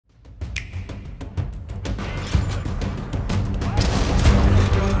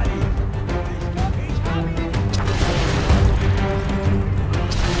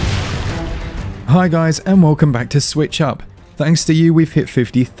Hi guys, and welcome back to SwitchUp. Thanks to you, we've hit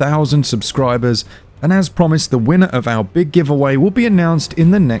 50,000 subscribers, and as promised, the winner of our big giveaway will be announced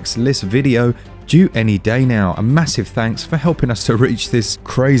in the next list video, due any day now. A massive thanks for helping us to reach this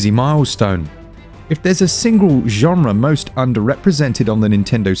crazy milestone. If there's a single genre most underrepresented on the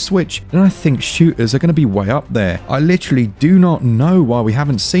Nintendo Switch, then I think shooters are going to be way up there. I literally do not know why we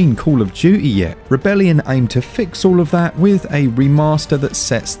haven't seen Call of Duty yet. Rebellion aimed to fix all of that with a remaster that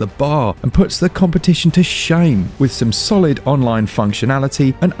sets the bar and puts the competition to shame with some solid online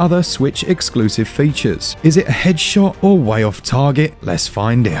functionality and other Switch exclusive features. Is it a headshot or way off target? Let's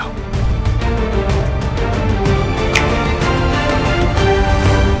find out.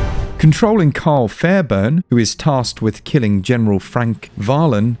 Controlling Carl Fairburn, who is tasked with killing General Frank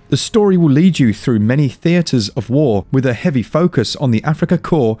Varlan, the story will lead you through many theatres of war with a heavy focus on the Afrika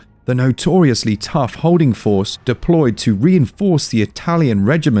Korps, the notoriously tough holding force deployed to reinforce the Italian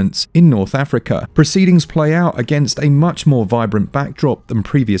regiments in North Africa. Proceedings play out against a much more vibrant backdrop than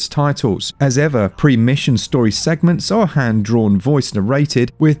previous titles. As ever, pre-mission story segments are hand-drawn voice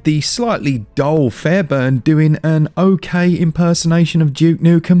narrated, with the slightly dull Fairburn doing an okay impersonation of Duke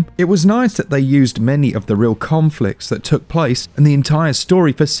Nukem. It was nice that they used many of the real conflicts that took place, and the entire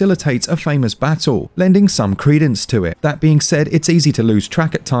story facilitates a famous battle, lending some credence to it. That being said, it's easy to lose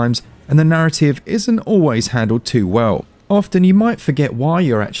track at times, and the narrative isn't always handled too well. Often you might forget why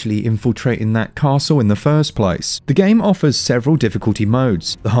you're actually infiltrating that castle in the first place. The game offers several difficulty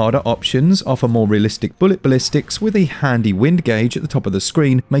modes. The harder options offer more realistic bullet ballistics with a handy wind gauge at the top of the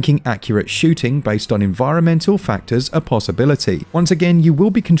screen, making accurate shooting based on environmental factors a possibility. Once again, you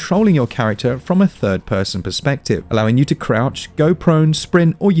will be controlling your character from a third-person perspective, allowing you to crouch, go prone,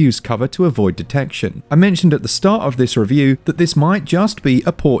 sprint, or use cover to avoid detection. I mentioned at the start of this review that this might just be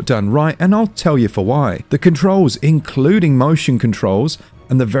a port done right, and I'll tell you for why. The controls, including motion controls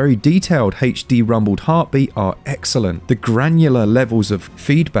and the very detailed HD rumbled heartbeat, are excellent. The granular levels of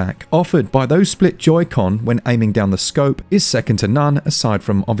feedback offered by those split Joy-Con when aiming down the scope is second to none, aside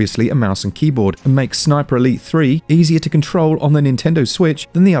from obviously a mouse and keyboard, and makes Sniper Elite 3 easier to control on the Nintendo Switch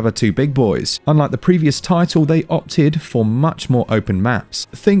than the other two big boys. Unlike the previous title, they opted for much more open maps.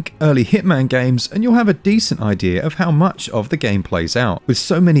 Think early Hitman games and you'll have a decent idea of how much of the game plays out. With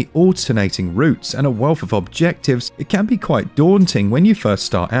so many alternating routes and a wealth of objectives, it can be quite daunting when you first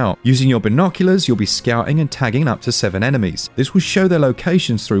start out. Using your binoculars, you'll be scouting and tagging up to 7 enemies. This will show their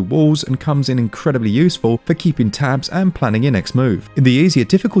locations through walls and comes in incredibly useful for keeping tabs and planning your next move. In the easier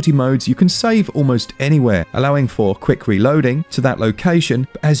difficulty modes, you can save almost anywhere, allowing for quick reloading to that location,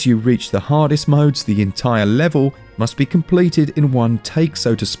 but as you reach the hardest modes, the entire level must be completed in one take,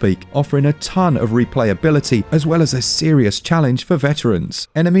 so to speak, offering a ton of replayability as well as a serious challenge for veterans.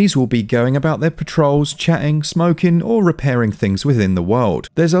 Enemies will be going about their patrols, chatting, smoking, or repairing things within the world.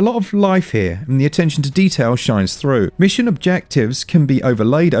 There's a lot of life here, and the attention to detail shines through. Mission objectives can be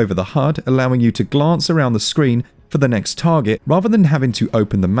overlaid over the HUD, allowing you to glance around the screen for the next target rather than having to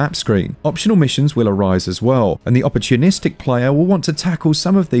open the map screen. Optional missions will arise as well, and the opportunistic player will want to tackle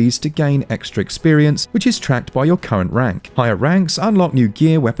some of these to gain extra experience, which is tracked by your current rank. Higher ranks unlock new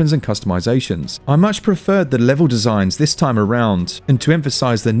gear, weapons, and customizations. I much preferred the level designs this time around, and to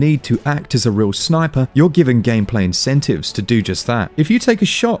emphasize the need to act as a real sniper, you're given gameplay incentives to do just that. If you take a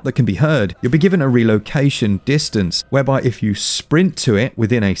shot that can be heard, you'll be given a relocation distance, whereby if you sprint to it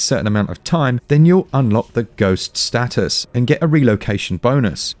within a certain amount of time, then you'll unlock the ghost status and get a relocation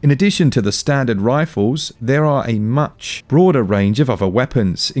bonus. In addition to the standard rifles, there are a much broader range of other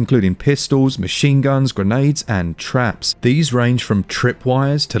weapons, including pistols, machine guns, grenades, and traps. These range from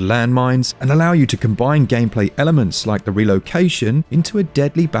tripwires to landmines and allow you to combine gameplay elements like the relocation into a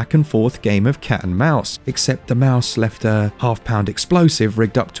deadly back and forth game of cat and mouse, except the mouse left a half-pound explosive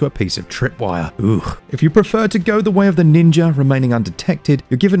rigged up to a piece of tripwire. Ooh. If you prefer to go the way of the ninja, remaining undetected,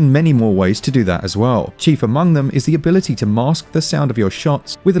 you're given many more ways to do that as well. Chief among them is the ability to mask the sound of your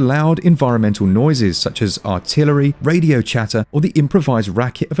shots with loud environmental noises such as artillery, radio chatter, or the improvised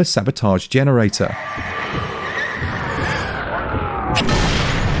racket of a sabotage generator.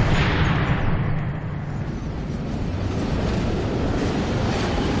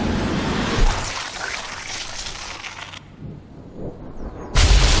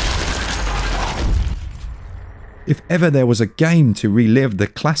 If ever there was a game to relive the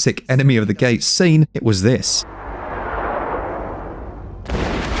classic Enemy of the Gate scene, it was this.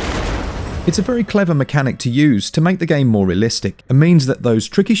 It's a very clever mechanic to use to make the game more realistic, and means that those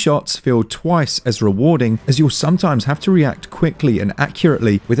tricky shots feel twice as rewarding, as you'll sometimes have to react quickly and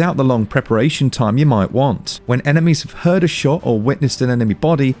accurately without the long preparation time you might want. When enemies have heard a shot or witnessed an enemy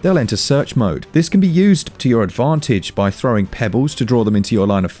body, they'll enter search mode. This can be used to your advantage by throwing pebbles to draw them into your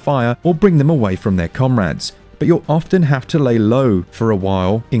line of fire or bring them away from their comrades. But you'll often have to lay low for a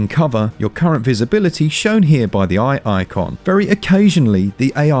while in cover, your current visibility shown here by the eye icon. Very occasionally,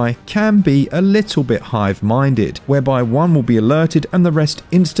 the AI can be a little bit hive-minded, whereby one will be alerted and the rest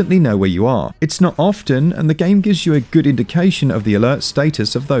instantly know where you are. It's not often, and the game gives you a good indication of the alert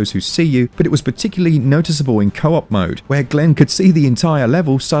status of those who see you, but it was particularly noticeable in co-op mode, where Glenn could see the entire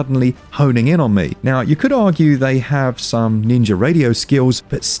level suddenly honing in on me. Now, you could argue they have some ninja radio skills,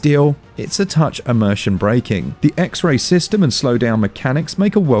 but still, it's a touch immersion breaking. The X-ray system and slowdown mechanics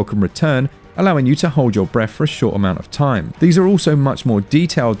make a welcome return, allowing you to hold your breath for a short amount of time. These are also much more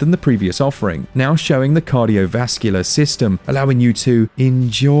detailed than the previous offering, now showing the cardiovascular system, allowing you to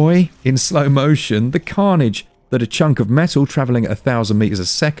enjoy, in slow motion, the carnage that a chunk of metal traveling at 1,000 meters a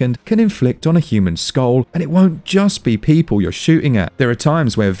second can inflict on a human skull, and it won't just be people you're shooting at. There are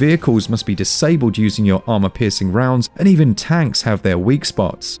times where vehicles must be disabled using your armor-piercing rounds, and even tanks have their weak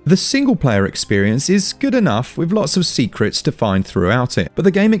spots. The single-player experience is good enough with lots of secrets to find throughout it, but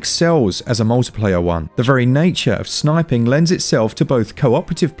the game excels as a multiplayer one. The very nature of sniping lends itself to both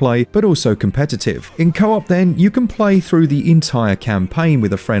cooperative play, but also competitive. In co-op then, you can play through the entire campaign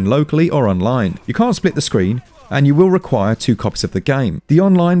with a friend locally or online. You can't split the screen, and you will require 2 copies of the game. The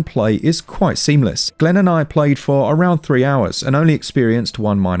online play is quite seamless. Glenn and I played for around 3 hours and only experienced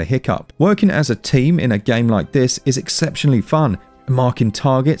one minor hiccup. Working as a team in a game like this is exceptionally fun, and marking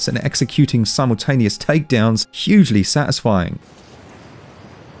targets and executing simultaneous takedowns hugely satisfying.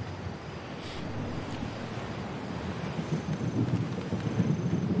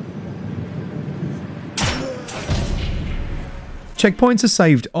 Checkpoints are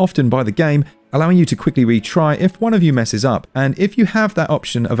saved often by the game, allowing you to quickly retry if one of you messes up, and if you have that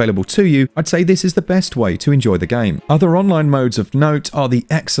option available to you, I'd say this is the best way to enjoy the game. Other online modes of note are the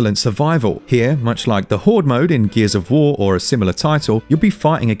excellent survival. Here, much like the Horde mode in Gears of War or a similar title, you'll be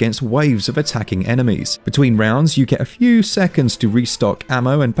fighting against waves of attacking enemies. Between rounds, you get a few seconds to restock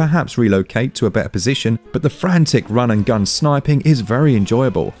ammo and perhaps relocate to a better position, but the frantic run and gun sniping is very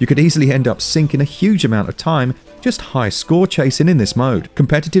enjoyable. You could easily end up sinking a huge amount of time just high score chasing in this mode.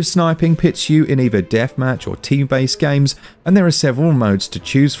 Competitive sniping pits you in either deathmatch or team-based games, and there are several modes to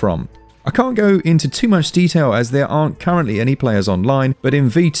choose from. I can't go into too much detail as there aren't currently any players online, but in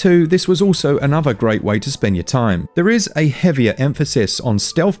V2 this was also another great way to spend your time. There is a heavier emphasis on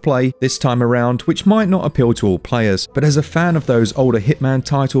stealth play this time around, which might not appeal to all players, but as a fan of those older Hitman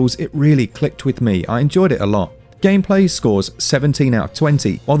titles, it really clicked with me. I enjoyed it a lot. Gameplay scores 17 out of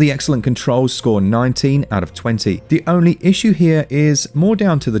 20, while the excellent controls score 19 out of 20. The only issue here is more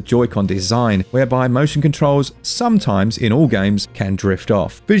down to the Joy-Con design, whereby motion controls, sometimes in all games, can drift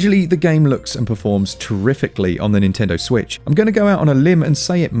off. Visually, the game looks and performs terrifically on the Nintendo Switch. I'm going to go out on a limb and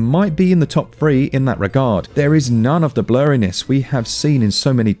say it might be in the top 3 in that regard. There is none of the blurriness we have seen in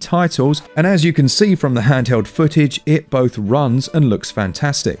so many titles, and as you can see from the handheld footage, it both runs and looks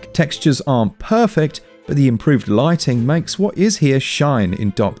fantastic. Textures aren't perfect, but the improved lighting makes what is here shine in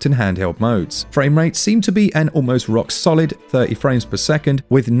docked and handheld modes. Frame rates seem to be an almost rock-solid 30 frames per second,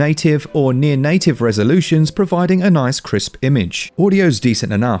 with native or near-native resolutions providing a nice crisp image. Audio's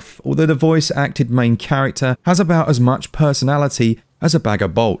decent enough, although the voice-acted main character has about as much personality as a bag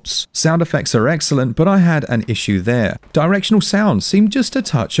of bolts. Sound effects are excellent, but I had an issue there. Directional sound seemed just a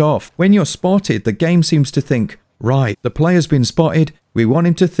touch off. When you're spotted, the game seems to think, right, the player's been spotted, we want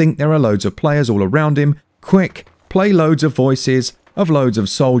him to think there are loads of players all around him. Quick, play loads of voices of loads of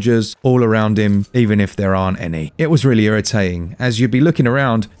soldiers all around him, even if there aren't any. It was really irritating, as you'd be looking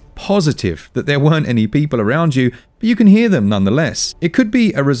around, positive that there weren't any people around you, but you can hear them nonetheless. It could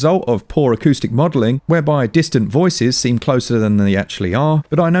be a result of poor acoustic modeling, whereby distant voices seem closer than they actually are,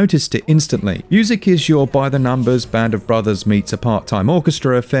 but I noticed it instantly. Music is your by-the-numbers Band of Brothers meets a part-time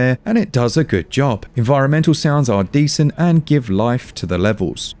orchestra affair, and it does a good job. Environmental sounds are decent and give life to the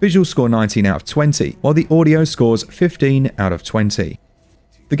levels. Visuals score 19 out of 20, while the audio scores 15 out of 20.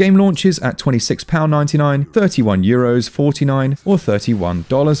 The game launches at £26.99, €31.49 or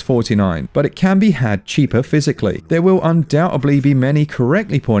 $31.49, but it can be had cheaper physically. There will undoubtedly be many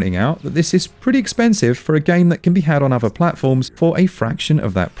correctly pointing out that this is pretty expensive for a game that can be had on other platforms for a fraction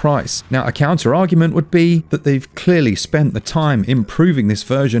of that price. Now, a counter argument would be that they've clearly spent the time improving this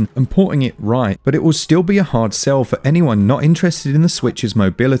version and porting it right, but it will still be a hard sell for anyone not interested in the Switch's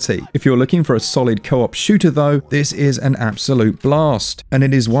mobility. If you're looking for a solid co-op shooter though, this is an absolute blast, and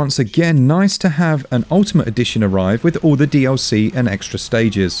it is is once again nice to have an Ultimate Edition arrive with all the DLC and extra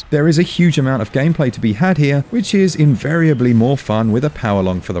stages. There is a huge amount of gameplay to be had here, which is invariably more fun with a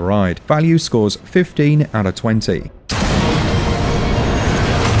power-along for the ride. Value scores 15 out of 20.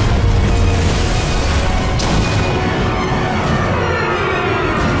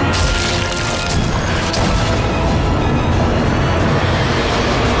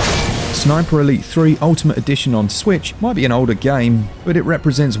 Sniper Elite 3 Ultimate Edition on Switch might be an older game, but it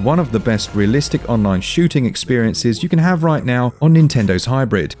represents one of the best realistic online shooting experiences you can have right now on Nintendo's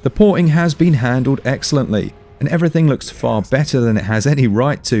hybrid. The porting has been handled excellently, and everything looks far better than it has any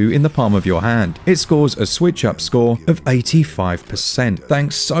right to in the palm of your hand. It scores a SwitchUp score of 85%.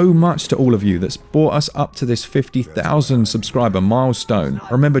 Thanks so much to all of you that's brought us up to this 50,000 subscriber milestone. I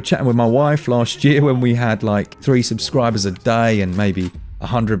remember chatting with my wife last year when we had like 3 subscribers a day and maybe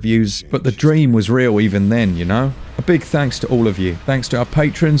 100 views, but the dream was real even then, you know? A big thanks to all of you. Thanks to our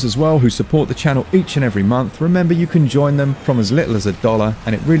patrons as well who support the channel each and every month. Remember, you can join them from as little as $1,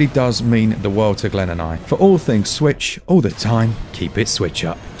 and it really does mean the world to Glenn and I. For all things Switch, all the time, keep it Switch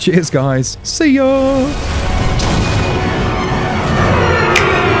up. Cheers guys, see ya!